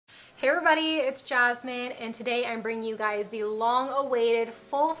Hey everybody, it's Jasmine, and today I'm bringing you guys the long-awaited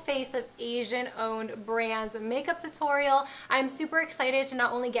full face of Asian-owned brands makeup tutorial. I'm super excited to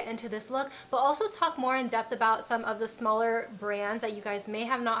not only get into this look, but also talk more in depth about some of the smaller brands that you guys may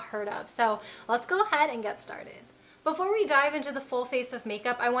have not heard of. So let's go ahead and get started. Before we dive into the full face of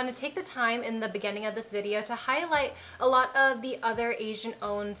makeup, I want to take the time in the beginning of this video to highlight a lot of the other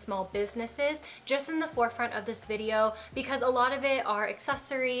Asian-owned small businesses just in the forefront of this video, because a lot of it are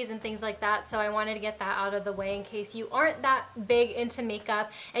accessories and things like that, so I wanted to get that out of the way in case you aren't that big into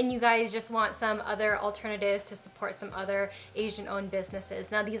makeup and you guys just want some other alternatives to support some other Asian-owned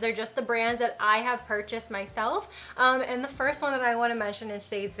businesses. Now these are just the brands that I have purchased myself, and the first one that I want to mention in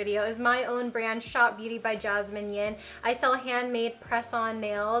today's video is my own brand, Shop Beauty by ShopMissA. I sell handmade press-on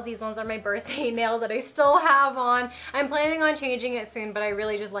nails. These ones are my birthday nails that I still have on. I'm planning on changing it soon, but I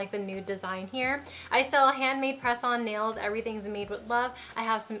really just like the nude design here. I sell handmade press-on nails. Everything's made with love. I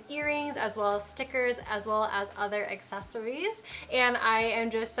have some earrings as well as stickers as well as other accessories, and I am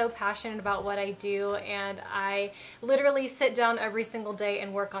just so passionate about what I do, and I literally sit down every single day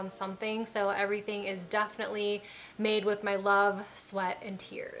and work on something, so everything is definitely made with my love, sweat, and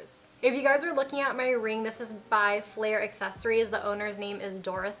tears. If you guys are looking at my ring, this is by Flair Accessories. The owner's name is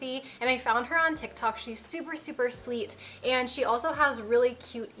Dorothy, and I found her on TikTok. She's super sweet, and she also has really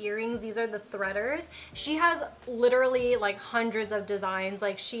cute earrings. These are the threaders. She has literally like hundreds of designs.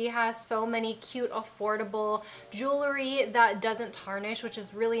 Like, she has so many cute, affordable jewelry that doesn't tarnish, which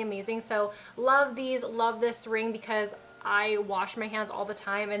is really amazing. So love these, love this ring because I wash my hands all the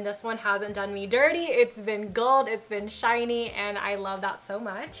time, and this one hasn't done me dirty. It's been gold, it's been shiny, and I love that so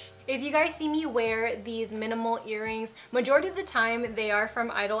much. If you guys see me wear these minimal earrings, majority of the time they are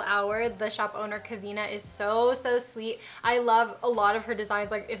from Idle Hour. The shop owner, Kavina, is so sweet. I love a lot of her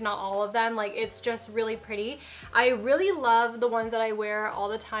designs, like if not all of them. Like, it's just really pretty. I really love the ones that I wear all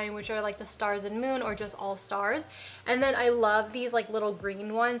the time, which are like the Stars and Moon or just all stars. And then I love these like little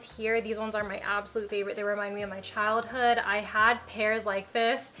green ones here. These ones are my absolute favorite. They remind me of my childhood. I had pairs like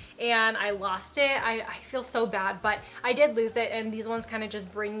this and I lost it. I feel so bad, but I did lose it, and these ones kind of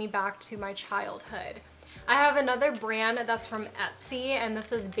just bring me back to my childhood. I have another brand that's from Etsy, and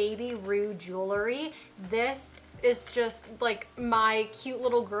this is Baby Rue Jewelry. This is just like my cute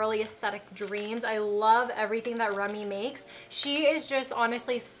little girly aesthetic dreams. I love everything that Remy makes. She is just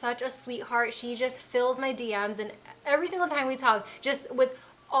honestly such a sweetheart. She just fills my DMs, and every single time we talk, just with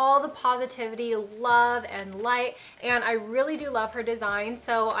all the positivity, love, and light, and I really do love her design.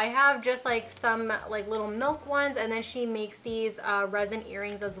 So I have just like some like little milk ones, and then she makes these resin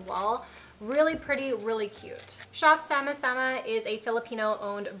earrings as well. Really pretty, really cute. Shop ShopMissA is a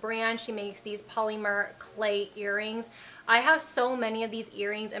Filipino-owned brand. She makes these polymer clay earrings. I have so many of these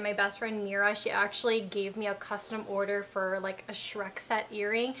earrings, and my best friend Nira, she actually gave me a custom order for like a Shrek set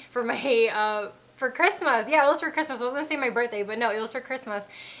earring for my for Christmas. Yeah, it was for Christmas. I was gonna say my birthday, but no, it was for Christmas.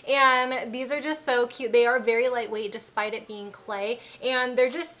 And these are just so cute. They are very lightweight despite it being clay, and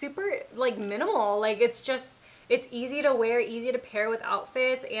they're just super like minimal. Like, it's easy to wear, easy to pair with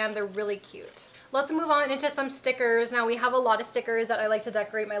outfits, and they're really cute. Let's move on into some stickers. Now, we have a lot of stickers that I like to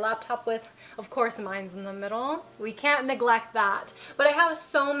decorate my laptop with. Of course, mine's in the middle. We can't neglect that. But I have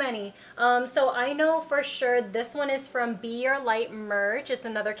so many. So I know for sure this one is from Be Your Light Merch. It's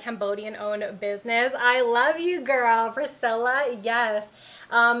another Cambodian-owned business. I love you, girl. Priscilla, yes.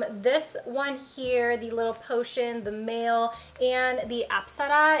 This one here, the little potion, the mail, and the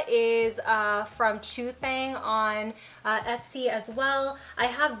Apsara is from Chuthang on Etsy as well. I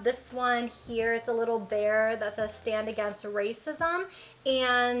have this one here. It's a little bear that says Stand Against Racism,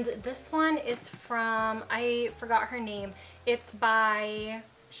 and this one is from, I forgot her name. It's by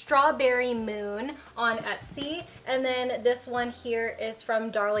Strawberry Moon on Etsy, and then this one here is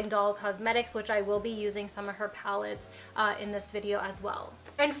from Darling Doll Cosmetics, which I will be using some of her palettes in this video as well.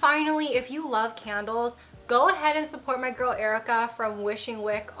 And finally, if you love candles, go ahead and support my girl Erica from Wishing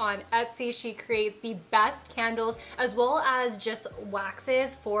Wick on Etsy. She creates the best candles as well as just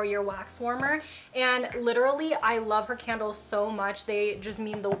waxes for your wax warmer, and literally I love her candles so much. They just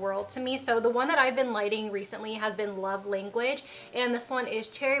mean the world to me. So the one that I've been lighting recently has been Love Language, and this one is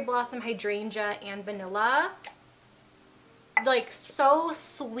Cherry Blossom, Hydrangea, and Vanilla. Like, so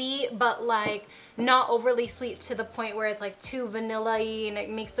sweet, but like not overly sweet to the point where it's like too vanilla-y and it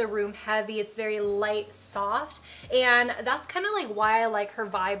makes the room heavy. It's very light, soft, and that's kind of like why I like her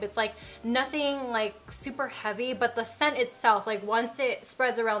vibe. It's like nothing like super heavy, but the scent itself, like once it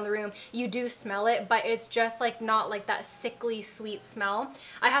spreads around the room, you do smell it, but it's just like not like that sickly sweet smell.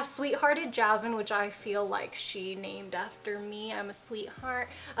 I have Sweethearted Jasmine, which I feel like she named after me. I'm a sweetheart.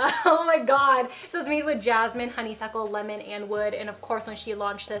 Oh my god. So it's made with jasmine, honeysuckle, lemon, and dandelion wood, and of course when she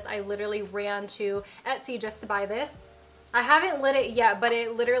launched this I literally ran to Etsy just to buy this. I haven't lit it yet, but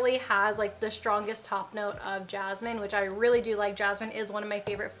it literally has like the strongest top note of jasmine, which I really do like. Jasmine is one of my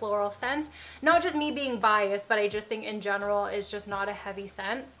favorite floral scents. Not just me being biased, but I just think in general it's just not a heavy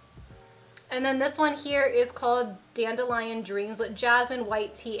scent. And then this one here is called Dandelion Dreams with jasmine,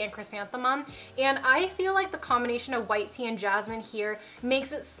 white tea, and chrysanthemum. And I feel like the combination of white tea and jasmine here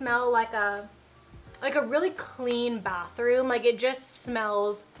makes it smell like a really clean bathroom. Like it just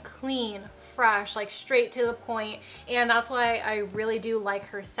smells clean, fresh, like straight to the point, and that's why I really do like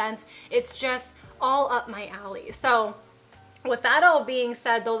her scents. It's just all up my alley. So with that all being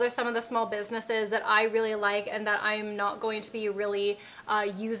said, those are some of the small businesses that I really like and that I'm not going to be really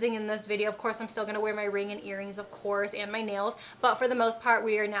using in this video. Of course, I'm still going to wear my ring and earrings, of course, and my nails, but for the most part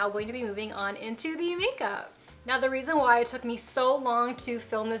we are now going to be moving on into the makeup. Now the reason why it took me so long to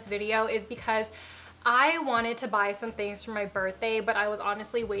film this video is because I wanted to buy some things for my birthday, but I was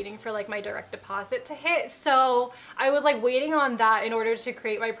honestly waiting for like my direct deposit to hit. So I was like waiting on that in order to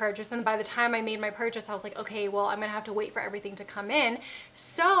create my purchase. And by the time I made my purchase, I was like, okay, well, I'm gonna have to wait for everything to come in.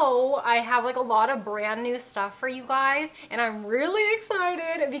 So I have like a lot of brand new stuff for you guys, and I'm really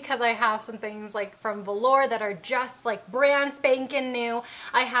excited because I have some things like from Velour that are just like brand spanking new.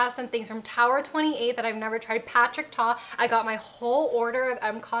 I have some things from Tower 28 that I've never tried. Patrick Ta. I got my whole order of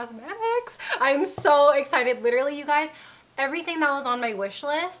M Cosmetics. I'm so excited. Literally, you guys, everything that was on my wish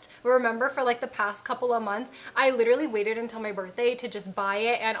list, remember, for like the past couple of months, I literally waited until my birthday to just buy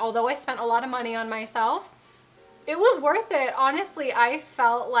it. And although I spent a lot of money on myself, it was worth it. Honestly, I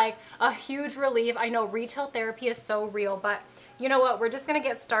felt like a huge relief. I know retail therapy is so real, but you know what? We're just gonna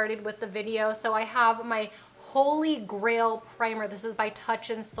get started with the video. So I have my Holy Grail primer. This is by Touch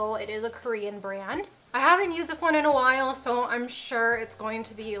in Seoul. It is a Korean brand. I haven't used this one in a while, so I'm sure it's going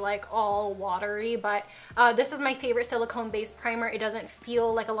to be like all watery, but this is my favorite silicone based primer. It doesn't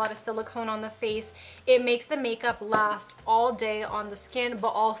feel like a lot of silicone on the face. It makes the makeup last all day on the skin, but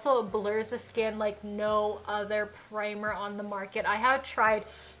also it blurs the skin like no other primer on the market. I have tried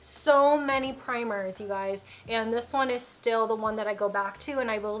so many primers, you guys, and this one is still the one that I go back to, and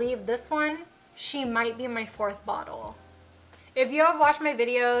I believe this one, she might be my 4th bottle. If you have watched my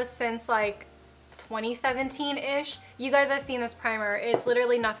videos since like 2017-ish, you guys have seen this primer. It's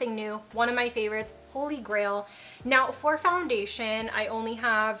literally nothing new. One of my favorites, Holy Grail. Now for foundation, I only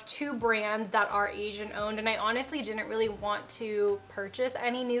have 2 brands that are Asian owned, and I honestly didn't really want to purchase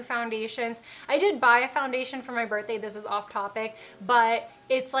any new foundations. I did buy a foundation for my birthday. This is off topic, but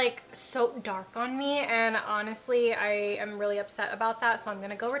it's like so dark on me, and honestly I am really upset about that, so I'm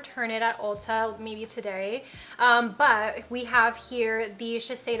gonna go return it at Ulta maybe today. But we have here the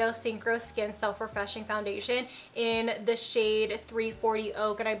Shiseido Synchro Skin Self-Refreshing Foundation in the shade 340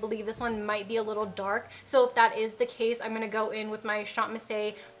 Oak, and I believe this one might be a little dark, so if that is the case, I'm gonna go in with my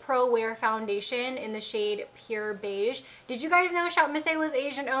ShopMissA Prowear foundation in the shade Pure Beige. Did you guys know ShopMissA was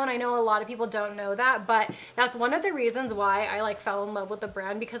Asian owned? I know a lot of people don't know that, but that's one of the reasons why I like fell in love with the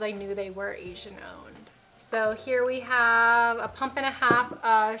brand, because I knew they were Asian owned. So here we have a pump and a half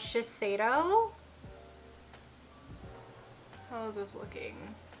of Shiseido. How is this looking?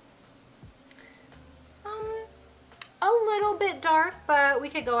 A little bit dark, but we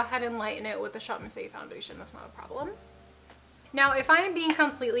could go ahead and lighten it with the ShopMissA foundation. That's not a problem. Now, if I am being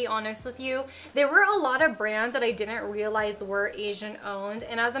completely honest with you, there were a lot of brands that I didn't realize were Asian owned,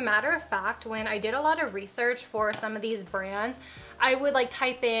 and as a matter of fact, when I did a lot of research for some of these brands, I would like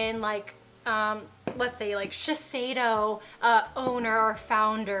type in like let's say like Shiseido owner or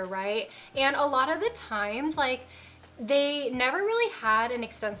founder, right? And a lot of the times, like, they never really had an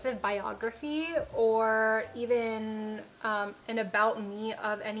extensive biography or even an about me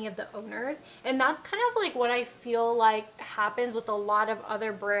of any of the owners, and that's kind of like what I feel like happens with a lot of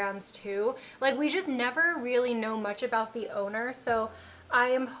other brands too. Like, we just never really know much about the owner, so I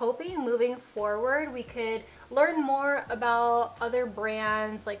am hoping moving forward we could learn more about other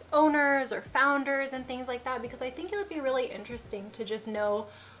brands, like owners or founders and things like that, because I think it would be really interesting to just know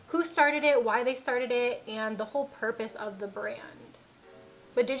who started it, why they started it, and the whole purpose of the brand.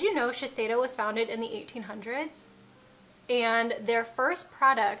 But did you know Shiseido was founded in the 1800s? And their first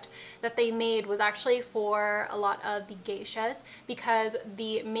product that they made was actually for a lot of the geishas, because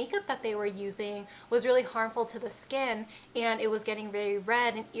the makeup that they were using was really harmful to the skin and it was getting very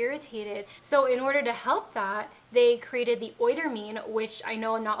red and irritated. So in order to help that, they created the Outtro, which I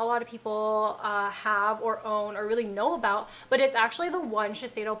know not a lot of people have or own or really know about, but it's actually the one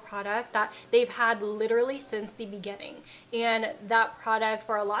Shiseido product that they've had literally since the beginning. And that product,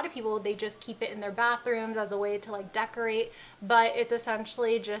 for a lot of people, they just keep it in their bathrooms as a way to like decorate, but it's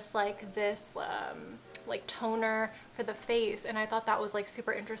essentially just like this like toner for the face, and I thought that was like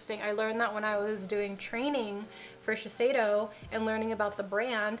super interesting. I learned that when I was doing training for Shiseido and learning about the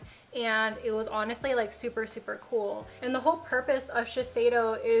brand, and it was honestly like super cool. And the whole purpose of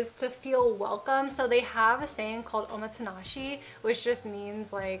Shiseido is to feel welcome. So they have a saying called omotenashi, which just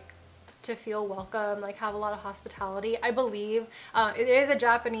means like to feel welcome, like have a lot of hospitality, I believe. It is a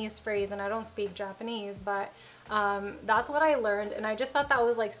Japanese phrase, and I don't speak Japanese, but that's what I learned, and I just thought that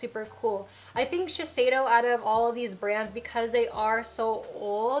was like super cool. I think Shiseido, out of all of these brands, because they are so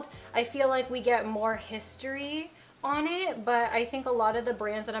old, I feel like we get more history on it. But I think a lot of the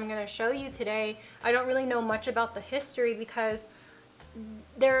brands that I'm going to show you today, I don't really know much about the history because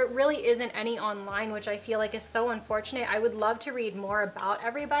there really isn't any online, which I feel like is so unfortunate. I would love to read more about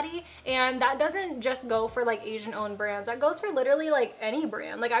everybody, and that doesn't just go for like Asian owned brands, that goes for literally like any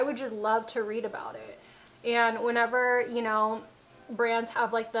brand. Like I would just love to read about it. And whenever, you know, brands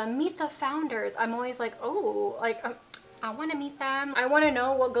have like the meet the founders, I'm always like, oh, like I want to meet them. I want to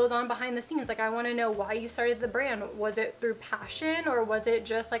know what goes on behind the scenes. Like I want to know why you started the brand. Was it through passion, or was it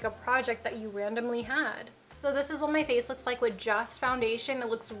just like a project that you randomly had? So this is what my face looks like with just foundation. It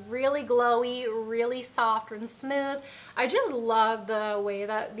looks really glowy, really soft and smooth. I just love the way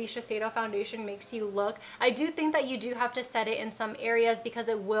that the Shiseido foundation makes you look. I do think that you do have to set it in some areas because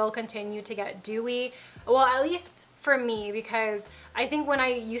it will continue to get dewy. Well, at least for me, because I think when I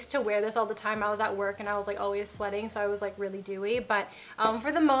used to wear this all the time, I was at work and I was like always sweating, so I was like really dewy. But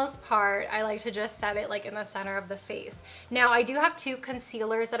for the most part, I like to just set it like in the center of the face. Now I do have two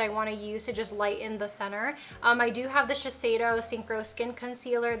concealers that I want to use to just lighten the center. I do have the Shiseido Synchro Skin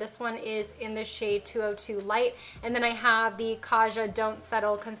Concealer. This one is in the shade 202 Light, and then I have the Kaja Don't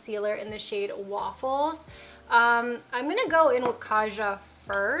Settle Concealer in the shade Waffles. I'm gonna go in with Kaja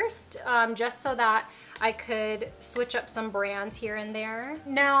first, just so that I could switch up some brands here and there.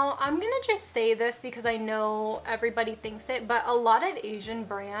 Now, I'm gonna just say this because I know everybody thinks it, but a lot of Asian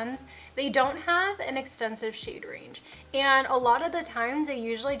brands, they don't have an extensive shade range. And a lot of the times they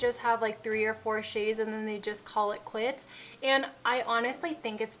usually just have like 3 or 4 shades and then they just call it quits. And I honestly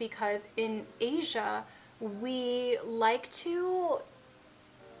think it's because in Asia, we like to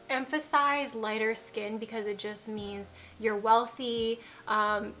emphasize lighter skin because it just means you're wealthy,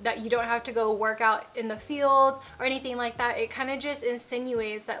 that you don't have to go work out in the fields or anything like that. It kind of just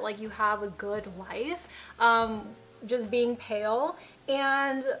insinuates that like you have a good life, just being pale.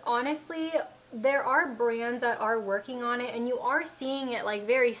 And honestly, there are brands that are working on it and you are seeing it like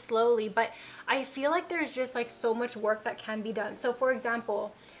very slowly, but I feel like there's just like so much work that can be done. So for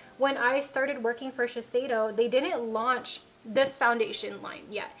example, when I started working for Shiseido, they didn't launch this foundation line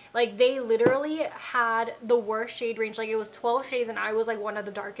yet. Like they literally had the worst shade range. Like it was 12 shades and I was like one of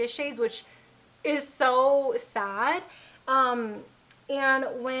the darkest shades, which is so sad. And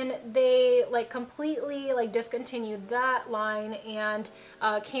when they like completely like discontinued that line and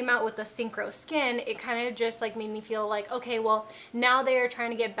came out with the Synchro Skin, it kind of just like made me feel like, okay, well now they are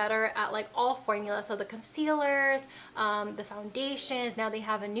trying to get better at like all formulas. So the concealers, the foundations, now they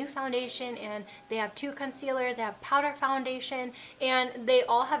have a new foundation and they have 2 concealers, they have powder foundation, and they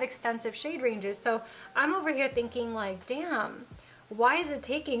all have extensive shade ranges. So I'm over here thinking like, damn, why is it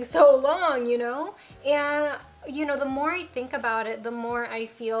taking so long, you know? And you know, the more I think about it, the more I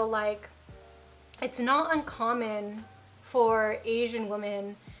feel like it's not uncommon for Asian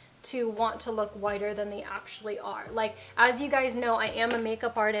women to want to look whiter than they actually are. Like, as you guys know, I am a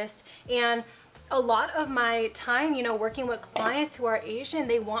makeup artist, and a lot of my time, you know, working with clients who are Asian,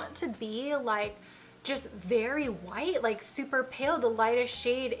 they want to be like just very white, like super pale, the lightest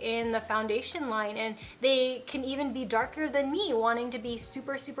shade in the foundation line, and they can even be darker than me, wanting to be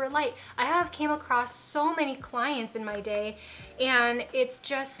super light. I have came across so many clients in my day, and it's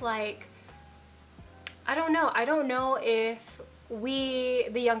just like, I don't know if we,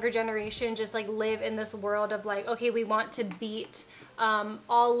 the younger generation, just like live in this world of like, okay, we want to beat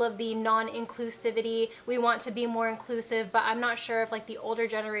all of the non-inclusivity, we want to be more inclusive, but I'm not sure if like the older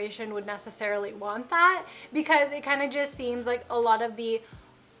generation would necessarily want that, because it kind of just seems like a lot of the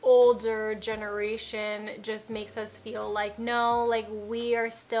older generation just makes us feel like, no, like we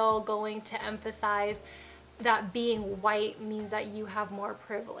are still going to emphasize that being white means that you have more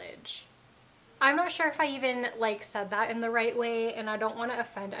privilege. I'm not sure if I even like said that in the right way, and I don't want to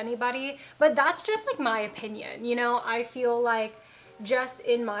offend anybody, but that's just like my opinion, you know? I feel like just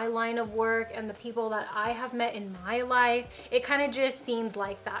in my line of work and the people that I have met in my life, it kind of just seems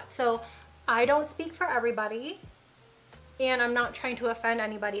like that. So I don't speak for everybody, and I'm not trying to offend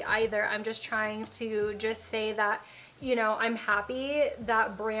anybody either. I'm just trying to just say that, you know, I'm happy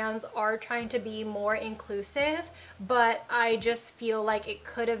that brands are trying to be more inclusive, but I just feel like it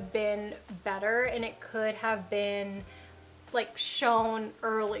could have been better and it could have been like shown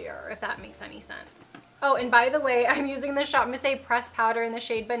earlier, if that makes any sense. Oh, and by the way, I'm using the ShopMissA pressed powder in the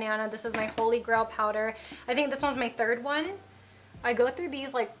shade Banana. This is my Holy Grail powder. I think this one's my third one. I go through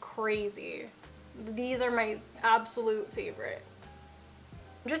these like crazy. These are my absolute favorite.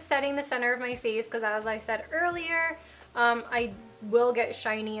 I'm just setting the center of my face because, as I said earlier, I will get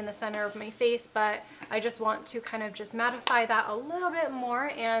shiny in the center of my face, but I just want to kind of just mattify that a little bit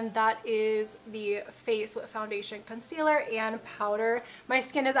more, and that is the face with foundation, concealer, and powder. My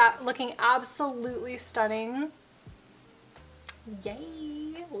skin is looking absolutely stunning.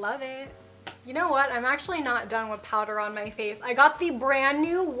 Yay, love it. You know what? I'm actually not done with powder on my face. I got the brand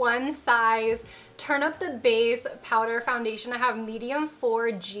new one size Turn Up the Base powder foundation. I have medium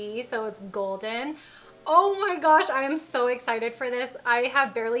 4G, so it's golden. Oh my gosh, I am so excited for this. I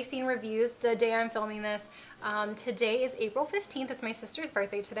have barely seen reviews the day I'm filming this. Today is April 15th. It's my sister's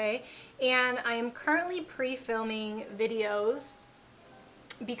birthday today, and I am currently pre-filming videos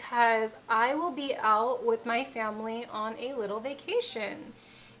because I will be out with my family on a little vacation.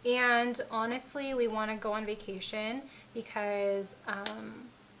 And honestly, we want to go on vacation because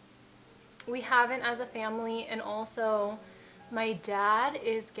we haven't as a family, and also my dad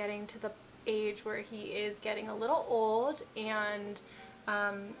is getting to the age where he is getting a little old, and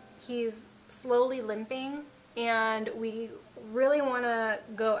he's slowly limping, and we really want to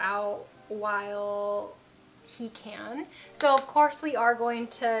go out while he can. So of course we are going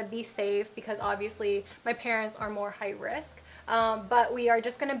to be safe because obviously my parents are more high risk, but we are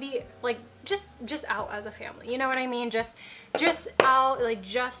just gonna be like just out as a family, you know what I mean? Just out, like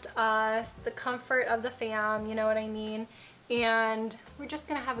just us, the comfort of the fam, you know what I mean? And we're just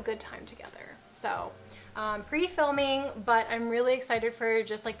gonna have a good time together. So pre-filming, but I'm really excited for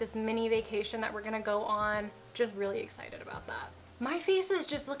just like this mini vacation that we're gonna go on. Just really excited about that. My face is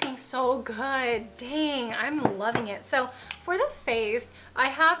just looking so good. Dang, I'm loving it. So for the face, I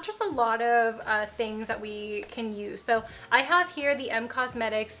have just a lot of things that we can use. So I have here the M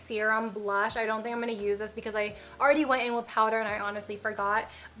Cosmetics Serum Blush. I don't think I'm going to use this because I already went in with powder and I honestly forgot.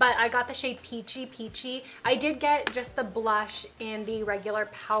 But I got the shade Peachy. I did get just the blush in the regular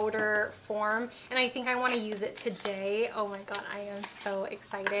powder form, and I think I want to use it today. Oh my god, I am so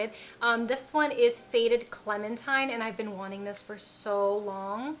excited. This one is Faded Clementine, and I've been wanting this for so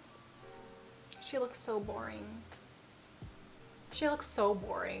long. She looks so boring. She looks so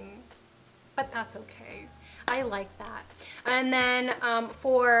boring, but that's okay. I like that. And then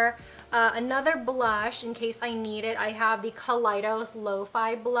for another blush, in case I need it, I have the Kaleidos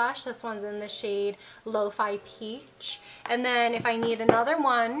Lo-Fi blush. This one's in the shade Lo-Fi Peach. And then if I need another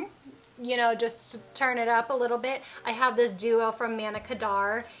one, you know, just to turn it up a little bit, I have this duo from Manna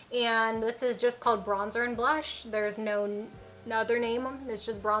Kadar, and this is just called Bronzer and Blush. There's no other name, it's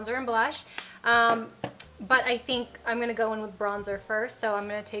just bronzer and blush. But I think I'm gonna go in with bronzer first, so I'm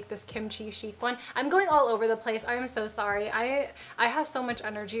gonna take this Kimchi Chic one. I'm going all over the place. I am so sorry. I have so much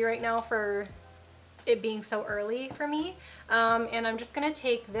energy right now for it being so early for me. And I'm just gonna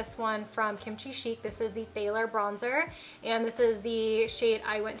take this one from Kimchi Chic. This is the Thailor bronzer, and this is the shade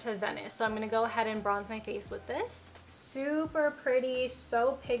I Went to Venice. So I'm gonna go ahead and bronze my face with this. Super pretty,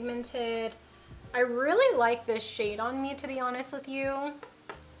 so pigmented. I really like this shade on me, to be honest with you.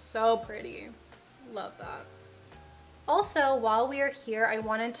 So pretty. Love that. Also, while we are here, I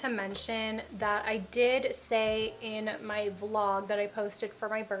wanted to mention that I did say in my vlog that I posted for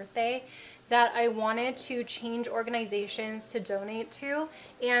my birthday that I wanted to change organizations to donate to,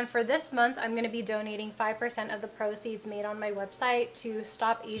 and for this month I'm going to be donating 5% of the proceeds made on my website to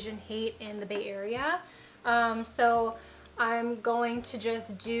Stop Asian Hate in the Bay Area. So I'm going to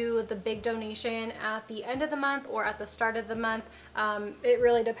just do the big donation at the end of the month or at the start of the month. It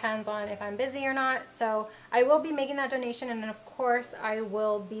really depends on if I'm busy or not. So I will be making that donation, and then of course I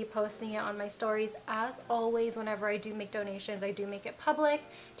will be posting it on my stories. As always, whenever I do make donations, I do make it public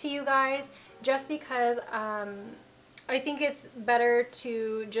to you guys, just because I think it's better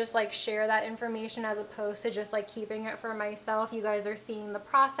to just like share that information as opposed to just like keeping it for myself. You guys are seeing the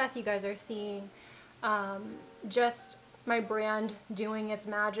process, you guys are seeing just my brand doing its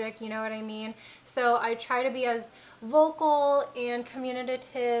magic, you know what I mean? So I try to be as vocal and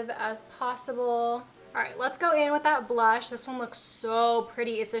communicative as possible. Alright, let's go in with that blush. This one looks so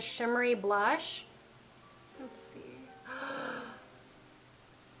pretty. It's a shimmery blush. Let's see.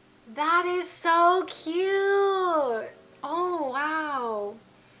 That is so cute! Oh wow.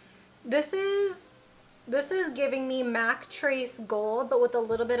 This is giving me MAC Trace Gold, but with a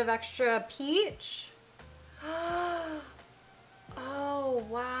little bit of extra peach. Oh,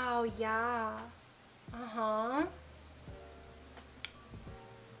 wow, yeah. Uh-huh.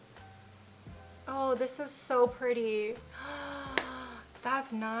 Oh, this is so pretty.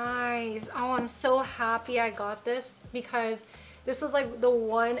 That's nice. Oh, I'm so happy I got this because this was like the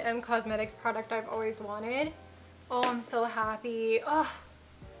one M Cosmetics product I've always wanted. Oh, I'm so happy. Oh.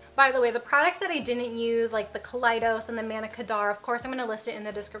 By the way, the products that I didn't use, like the Kaleidos and the Manna Kadar, of course I'm going to list it in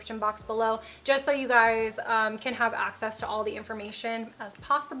the description box below, just so you guys can have access to all the information as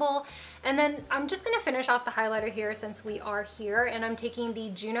possible. And then I'm just going to finish off the highlighter here since we are here, and I'm taking the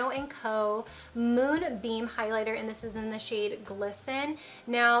Juno & Co. Moonbeam highlighter, and this is in the shade Glisten.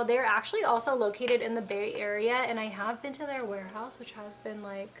 Now, they're actually also located in the Bay Area, and I have been to their warehouse, which has been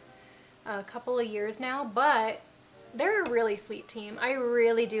like a couple of years now, but they're a really sweet team. I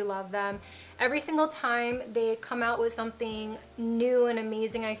really do love them. Every single time they come out with something new and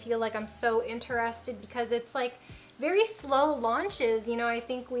amazing, I feel like I'm so interested because it's like very slow launches. You know, I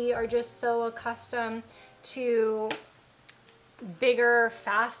think we are just so accustomed to bigger,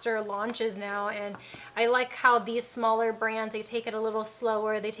 faster launches now, and I like how these smaller brands, they take it a little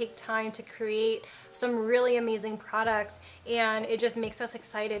slower. They take time to create some really amazing products, and it just makes us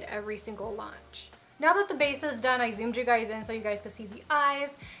excited every single launch. Now that the base is done, I zoomed you guys in so you guys can see the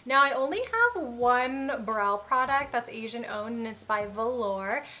eyes. Now I only have one brow product that's Asian owned, and it's by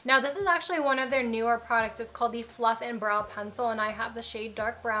Velour. Now this is actually one of their newer products. It's called the Fluff and Brow Pencil, and I have the shade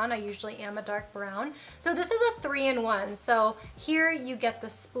dark brown. I usually am a dark brown. So this is a 3-in-1. So here you get the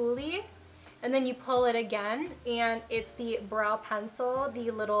spoolie, and then you pull it again, and it's the brow pencil,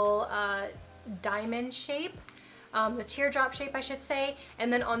 the little diamond shape. The teardrop shape, I should say,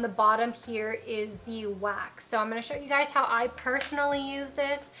 and then on the bottom here is the wax. So I'm going to show you guys how I personally use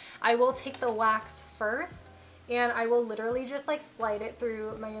this. I will take the wax first, and I will literally just like slide it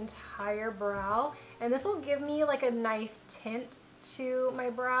through my entire brow, and this will give me like a nice tint to my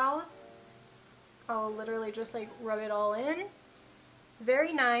brows. I'll literally just like rub it all in.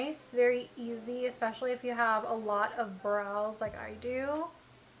 Very nice, very easy, especially if you have a lot of brows like I do.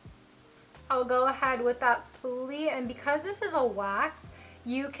 I'll go ahead with that spoolie, and because this is a wax,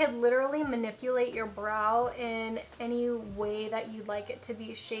 you can literally manipulate your brow in any way that you'd like it to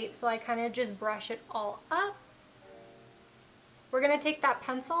be shaped. So I kind of just brush it all up. We're going to take that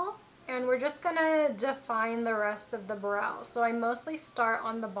pencil and we're just going to define the rest of the brow. So I mostly start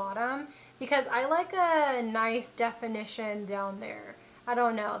on the bottom because I like a nice definition down there. I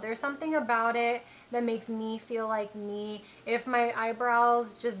don't know, there's something about it that makes me feel like me. If my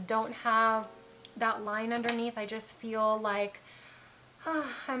eyebrows just don't have that line underneath, I just feel like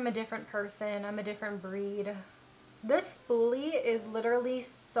I'm a different person, I'm a different breed. This spoolie is literally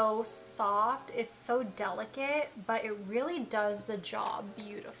so soft, it's so delicate, but it really does the job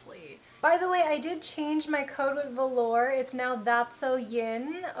beautifully. By the way, I did change my code with Velour. It's now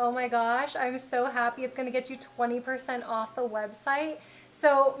ThatsSoYin. Oh my gosh, I'm so happy. It's gonna get you 20% off the website.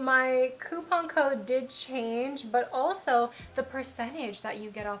 So my coupon code did change, but also the percentage that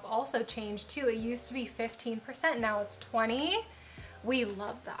you get off also changed too. It used to be 15%, now it's 20%. We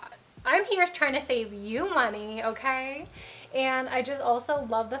love that. I'm here trying to save you money, okay? And I just also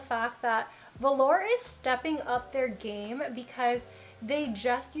love the fact that Velour is stepping up their game because they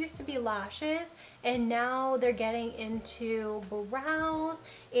just used to be lashes and now they're getting into brows,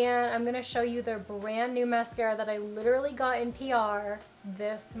 and I'm gonna show you their brand new mascara that I literally got in PR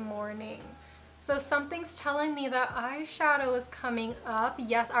this morning. So something's telling me that eyeshadow is coming up.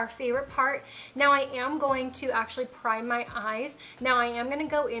 Yes, our favorite part. Now I am going to actually prime my eyes. Now I am going to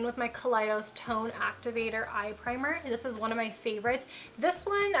go in with my Kaleidos Tone Activator Eye Primer. This is one of my favorites. This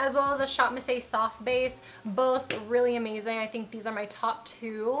one, as well as a ShopMissA Soft Base, both really amazing. I think these are my top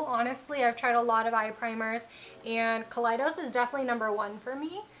two, honestly. I've tried a lot of eye primers, and Kaleidos is definitely #1 for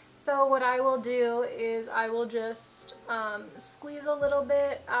me. So what I will do is I will just squeeze a little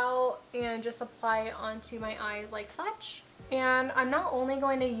bit out and just apply it onto my eyes like such. And I'm not only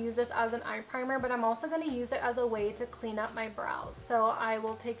going to use this as an eye primer, but I'm also going to use it as a way to clean up my brows. So I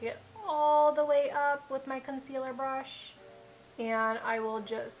will take it all the way up with my concealer brush, and I will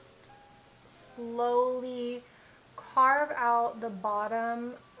just slowly carve out the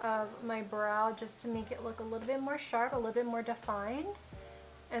bottom of my brow just to make it look a little bit more sharp, a little bit more defined.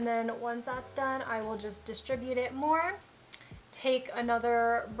 And then once that's done, I will just distribute it more, take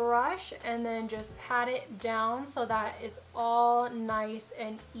another brush, and then just pat it down so that it's all nice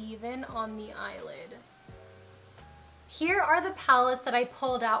and even on the eyelid. Here are the palettes that I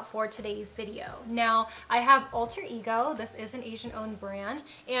pulled out for today's video. Now, I have Alter Ego. This is an Asian-owned brand,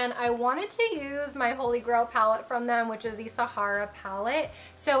 and I wanted to use my Holy Grail palette from them, which is the Sahara palette.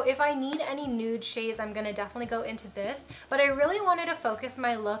 So if I need any nude shades, I'm gonna definitely go into this, but I really wanted to focus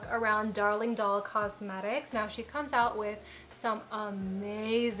my look around Darling Doll Cosmetics. Now, she comes out with some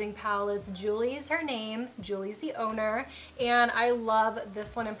amazing palettes. Julie's her name, Julie's the owner, and I love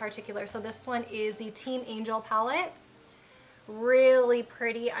this one in particular. So this one is the Team Angel palette. Really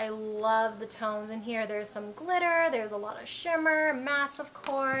pretty. I love the tones in here. There's some glitter, there's a lot of shimmer, mattes of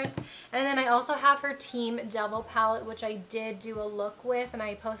course, and then I also have her Team Devil palette, which I did do a look with and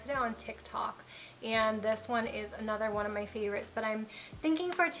I posted it on TikTok, and this one is another one of my favorites, but I'm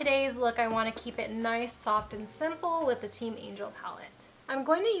thinking for today's look I want to keep it nice, soft, and simple with the Team Angel palette. I'm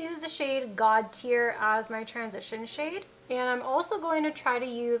going to use the shade God Tier as my transition shade. And I'm also going to try to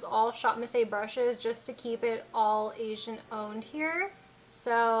use all ShopMissA brushes just to keep it all Asian owned here.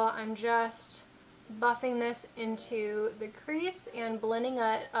 So I'm just buffing this into the crease and blending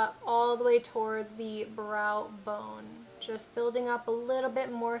it up all the way towards the brow bone. Just building up a little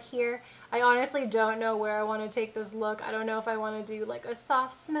bit more here. I honestly don't know where I want to take this look. I don't know if I want to do like a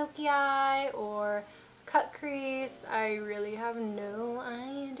soft smoky eye or cut crease. I really have no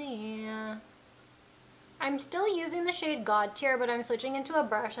idea. I'm still using the shade God Tier, but I'm switching into a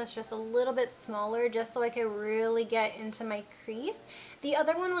brush that's just a little bit smaller just so I can really get into my crease. The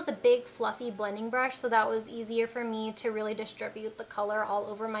other one was a big fluffy blending brush, so that was easier for me to really distribute the color all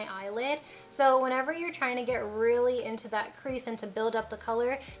over my eyelid. So whenever you're trying to get really into that crease and to build up the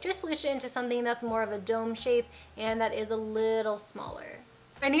color, just switch it into something that's more of a dome shape and that is a little smaller.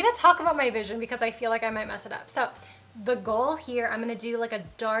 I need to talk about my vision because I feel like I might mess it up. So the goal here, I'm going to do like a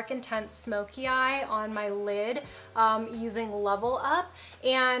dark intense smoky eye on my lid using Level Up,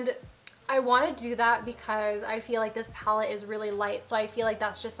 and I want to do that because I feel like this palette is really light, so I feel like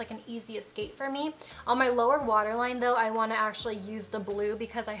that's just like an easy escape for me. On my lower waterline though, I want to actually use the blue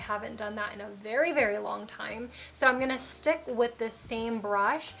because I haven't done that in a very, very long time. So I'm going to stick with this same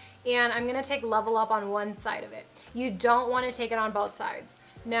brush and I'm going to take Level Up on one side of it. You don't want to take it on both sides.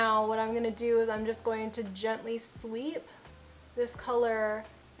 Now what I'm going to do is I'm just going to gently sweep this color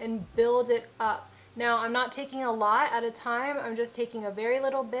and build it up. Now I'm not taking a lot at a time, I'm just taking a very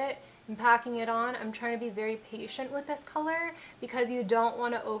little bit and packing it on. I'm trying to be very patient with this color because you don't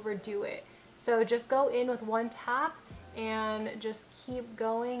want to overdo it. So just go in with one tap and just keep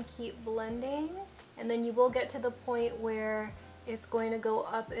going, keep blending, and then you will get to the point where it's going to go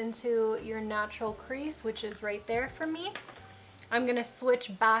up into your natural crease, which is right there for me. I'm going to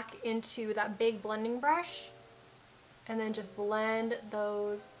switch back into that big blending brush and then just blend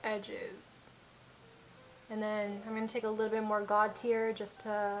those edges. And then I'm going to take a little bit more God Tier just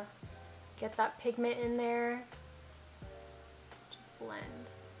to get that pigment in there. Just blend.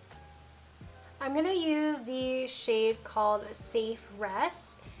 I'm going to use the shade called Safe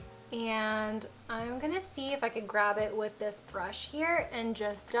Rest, and I'm going to see if I could grab it with this brush here and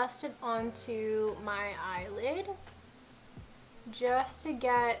just dust it onto my eyelid, just to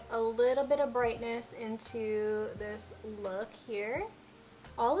get a little bit of brightness into this look here.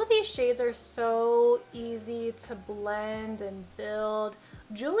 All of these shades are so easy to blend and build.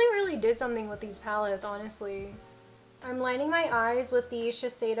 Julie really did something with these palettes, honestly. I'm lining my eyes with the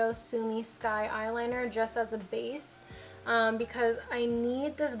Shiseido Sumi Sky eyeliner just as a base because I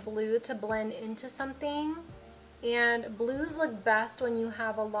need this blue to blend into something. And blues look best when you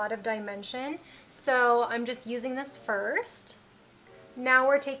have a lot of dimension. So I'm just using this first. Now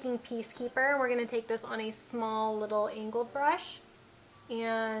we're taking Peacekeeper. We're going to take this on a small little angled brush,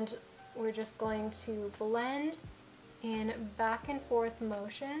 and we're just going to blend in back and forth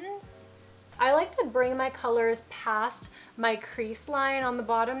motions. I like to bring my colors past my crease line on the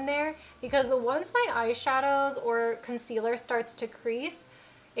bottom there because once my eyeshadows or concealer starts to crease,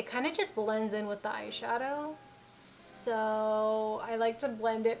 it kind of just blends in with the eyeshadow. So I like to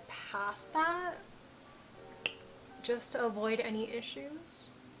blend it past that, just to avoid any issues.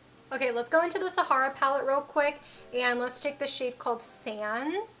 Okay, let's go into the Sahara palette real quick and let's take the shade called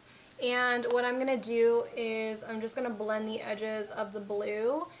Sands. And what I'm gonna do is I'm just gonna blend the edges of the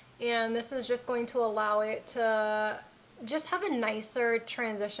blue, and this is just going to allow it to just have a nicer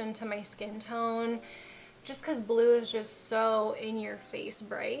transition to my skin tone, just because blue is just so in your face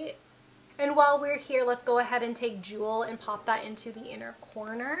bright. And while we're here, let's go ahead and take Jewel and pop that into the inner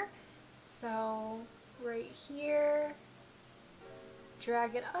corner. So right here,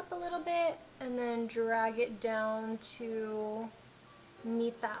 drag it up a little bit and then drag it down to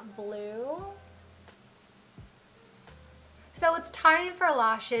meet that blue. So it's time for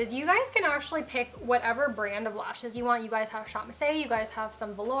lashes. You guys can actually pick whatever brand of lashes you want. You guys have ShopMissA, you guys have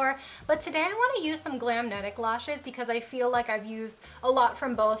some Velour, but today I want to use some Glamnetic lashes because I feel like I've used a lot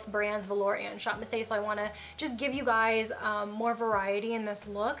from both brands, Velour and ShopMissA, so I want to just give you guys more variety in this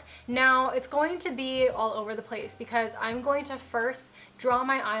look. Now it's going to be all over the place because I'm going to first draw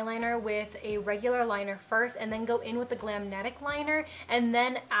my eyeliner with a regular liner first and then go in with the Glamnetic liner and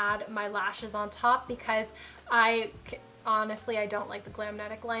then add my lashes on top because honestly, I don't like the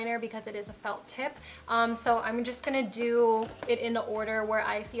Glamnetic liner because it is a felt tip. So I'm just gonna do it in the order where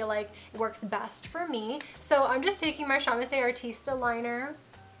I feel like it works best for me. So I'm just taking my ShopMissA Artista liner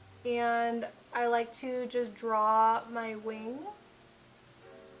and I like to just draw my wing.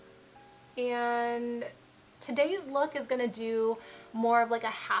 And today's look is gonna do more of like a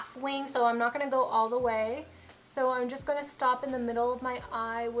half wing, so I'm not gonna go all the way. So I'm just gonna stop in the middle of my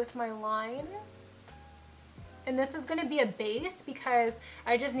eye with my line. And this is going to be a base because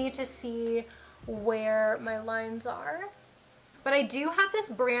I just need to see where my lines are. But I do have this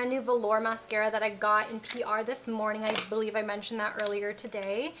brand new Velour mascara that I got in PR this morning. I believe I mentioned that earlier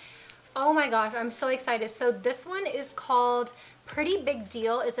today. Oh my gosh, I'm so excited. So this one is called Pretty Big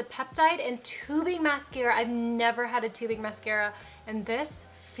Deal. It's a peptide and tubing mascara. I've never had a tubing mascara and this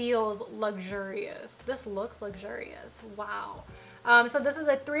feels luxurious. This looks luxurious. Wow. So this is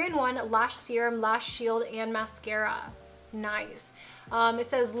a 3-in-1 lash serum, lash shield, and mascara. Nice. It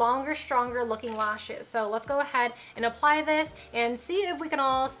says longer, stronger looking lashes. So let's go ahead and apply this and see if we can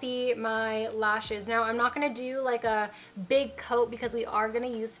all see my lashes. Now I'm not going to do like a big coat because we are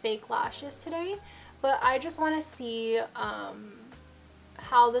going to use fake lashes today, but I just want to see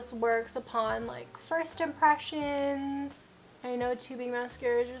how this works upon like first impressions. I know tubing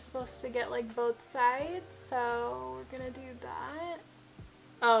mascaras are supposed to get like both sides, so we're gonna do that.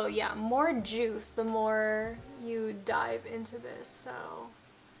 Oh yeah, more juice the more you dive into this, so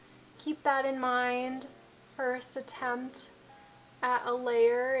keep that in mind. First attempt at a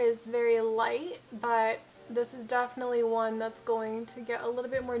layer is very light, but this is definitely one that's going to get a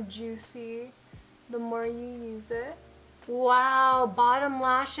little bit more juicy the more you use it. Wow, bottom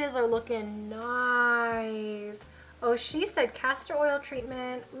lashes are looking nice. Oh, she said castor oil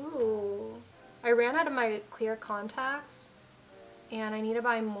treatment. Ooh. I ran out of my clear contacts and I need to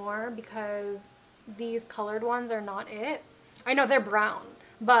buy more because these colored ones are not it. I know they're brown,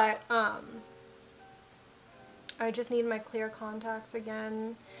 but I just need my clear contacts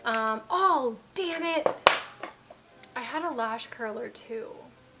again. Oh, damn it. I had a lash curler too.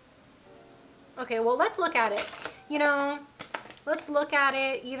 Okay, well, let's look at it. You know, let's look at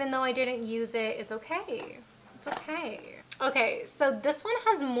it. Even though I didn't use it, it's okay. It's okay. Okay, so this one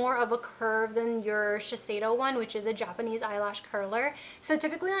has more of a curve than your Shiseido one, which is a Japanese eyelash curler. So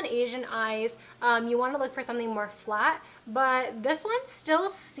typically on Asian eyes, you want to look for something more flat, but this one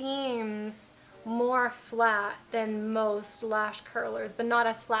still seems more flat than most lash curlers, but not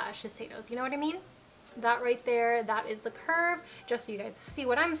as flat as Shiseido's. You know what I mean? That right there, that is the curve, just so you guys see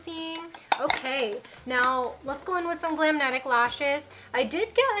what I'm seeing. Okay, now let's go in with some Glamnetic lashes. I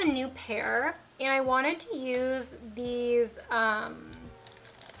did get a new pair, and I wanted to use these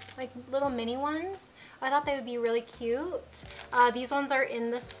like little mini ones. I thought they would be really cute. These ones are in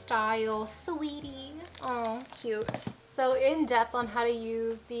the style Sweetie. Oh, cute. So in depth on how to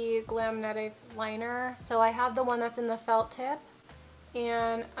use the Glamnetic liner. So I have the one that's in the felt tip.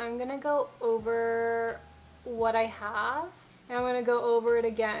 And I'm gonna go over what I have and I'm gonna go over it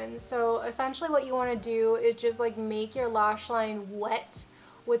again. So essentially what you want to do is just like make your lash line wet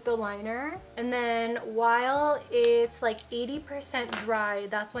with the liner, and then while it's like 80% dry,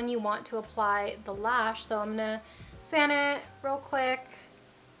 that's when you want to apply the lash. So I'm gonna fan it real quick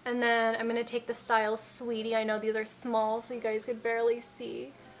and then I'm gonna take the style Sweetie. I know these are small so you guys could barely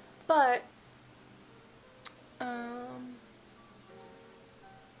see, but there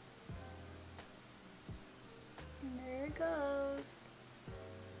it goes.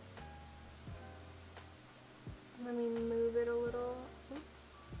 Let me move it a little.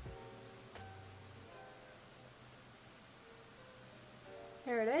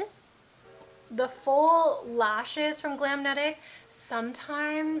 There it is. The full lashes from Glamnetic,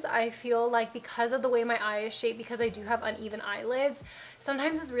 sometimes I feel like because of the way my eye is shaped, because I do have uneven eyelids,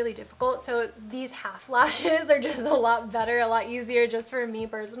 sometimes it's really difficult. So these half lashes are just a lot better, a lot easier just for me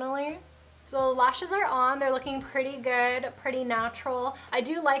personally. So lashes are on, they're looking pretty good, pretty natural. I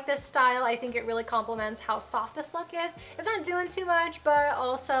do like this style. I think it really complements how soft this look is. It's not doing too much, but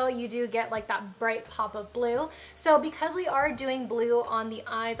also you do get like that bright pop of blue. So because we are doing blue on the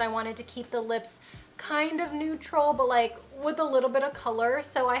eyes, I wanted to keep the lips kind of neutral, but like with a little bit of color.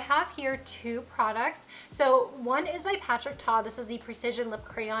 So I have here two products. So one is by Patrick Ta. This is the Precision Lip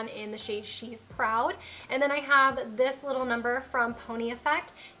Crayon in the shade She's Proud. And then I have this little number from Pony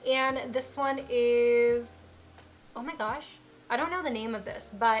Effect. And this one is, oh my gosh, I don't know the name of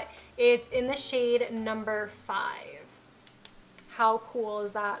this, but it's in the shade number 5. How cool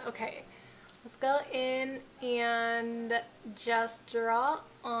is that? Okay, let's go in and just draw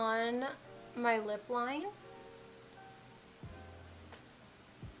on my lip line.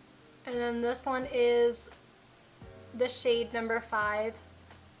 And then this one is the shade number 5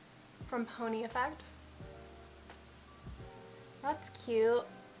 from Pony Effect. That's cute.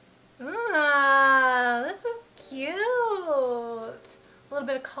 Ah, this is cute. A little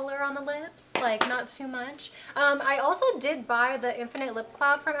bit of color on the lips, like not too much. I also did buy the Infinite Lip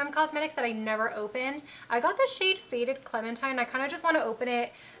Cloud from M Cosmetics that I never opened. I got the shade Faded Clementine. I kind of just want to open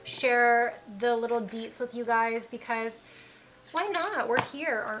it, share the little deets with you guys, because why not? We're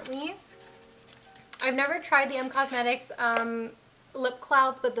here, aren't we? I've never tried the M Cosmetics lip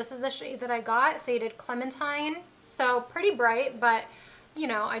clouds, but this is the shade that I got, Faded Clementine. So pretty bright, but you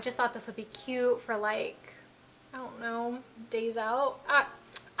know, I just thought this would be cute for like, I don't know, days out.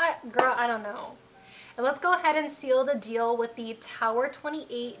 Girl, I don't know. And let's go ahead and seal the deal with the Tower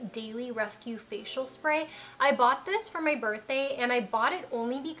 28 Daily Rescue Facial Spray. I bought this for my birthday, and I bought it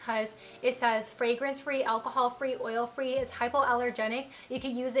only because it says fragrance-free, alcohol-free, oil-free. It's hypoallergenic. You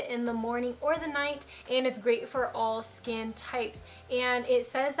can use it in the morning or the night, and it's great for all skin types. And it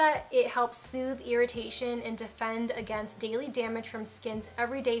says that it helps soothe irritation and defend against daily damage from skin's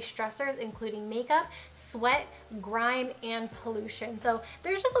everyday stressors, including makeup, sweat, grime, and pollution. So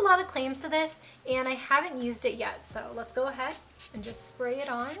there's just a lot of claims to this, and I haven't used it yet, so let's go ahead and just spray it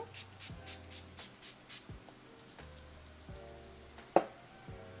on.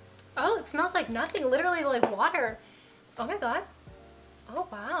 Oh, it smells like nothing, literally like water. Oh my god. Oh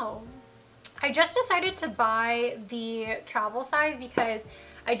wow. I just decided to buy the travel size because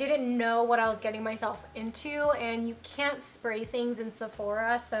I didn't know what I was getting myself into, and you can't spray things in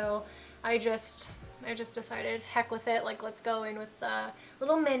Sephora, so I just decided, heck with it, like let's go in with the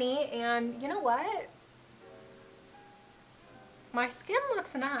little mini. And you know what? My skin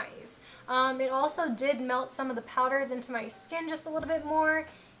looks nice. It also did melt some of the powders into my skin just a little bit more,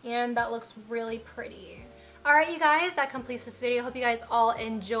 and that looks really pretty. Alright you guys, that completes this video. Hope you guys all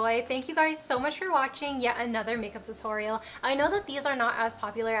enjoy. Thank you guys so much for watching yet another makeup tutorial. I know that these are not as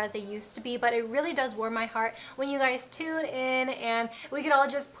popular as they used to be, but it really does warm my heart when you guys tune in and we could all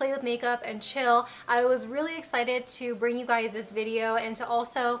just play with makeup and chill. I was really excited to bring you guys this video and to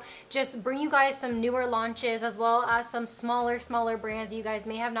also just bring you guys some newer launches as well as some smaller brands that you guys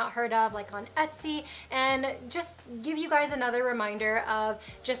may have not heard of, like on Etsy, and just give you guys another reminder of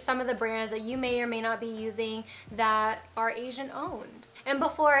just some of the brands that you may or may not be using that are Asian owned. And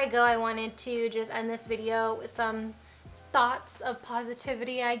before I go, I wanted to just end this video with some thoughts of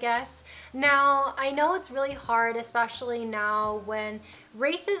positivity, I guess. Now, I know it's really hard, especially now when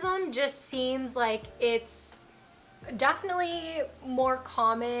racism just seems like it's definitely more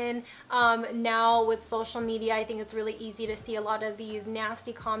common now with social media. I think it's really easy to see a lot of these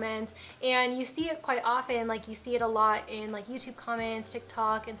nasty comments, and you see it quite often. Like you see it a lot in like YouTube comments,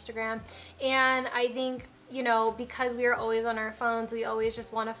 TikTok, Instagram, and I think, you know, because we are always on our phones, we always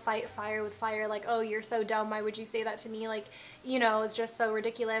just want to fight fire with fire, like, oh, you're so dumb, why would you say that to me? Like, you know, it's just so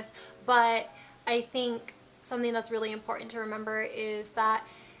ridiculous. But I think something that's really important to remember is that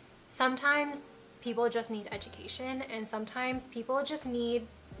sometimes people just need education, and sometimes people just need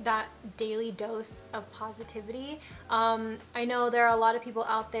that daily dose of positivity. I know there are a lot of people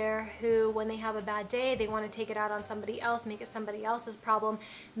out there who, when they have a bad day, they want to take it out on somebody else, make it somebody else's problem,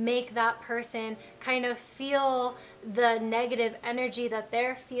 make that person kind of feel the negative energy that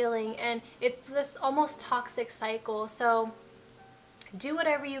they're feeling, and it's this almost toxic cycle. So do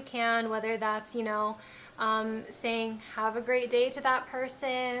whatever you can, whether that's, you know, saying have a great day to that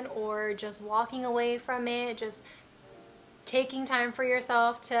person, or just walking away from it, just taking time for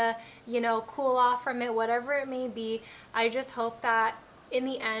yourself to, you know, cool off from it, whatever it may be. I just hope that in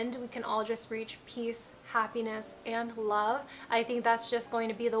the end we can all just reach peace, happiness, and love. I think that's just going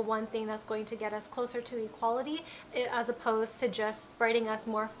to be the one thing that's going to get us closer to equality, as opposed to just spreading us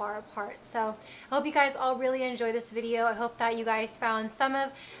more far apart. So I hope you guys all really enjoyed this video. I hope that you guys found some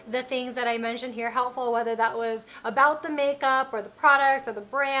of the things that I mentioned here helpful, whether that was about the makeup or the products or the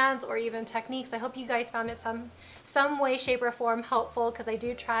brands or even techniques. I hope you guys found it some way, shape, or form helpful, because I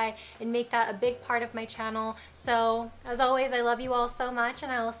do try and make that a big part of my channel. So as always, I love you all so much,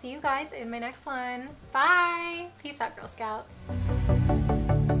 and I will see you guys in my next one. Bye! Peace out, Girl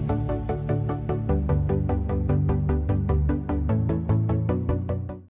Scouts.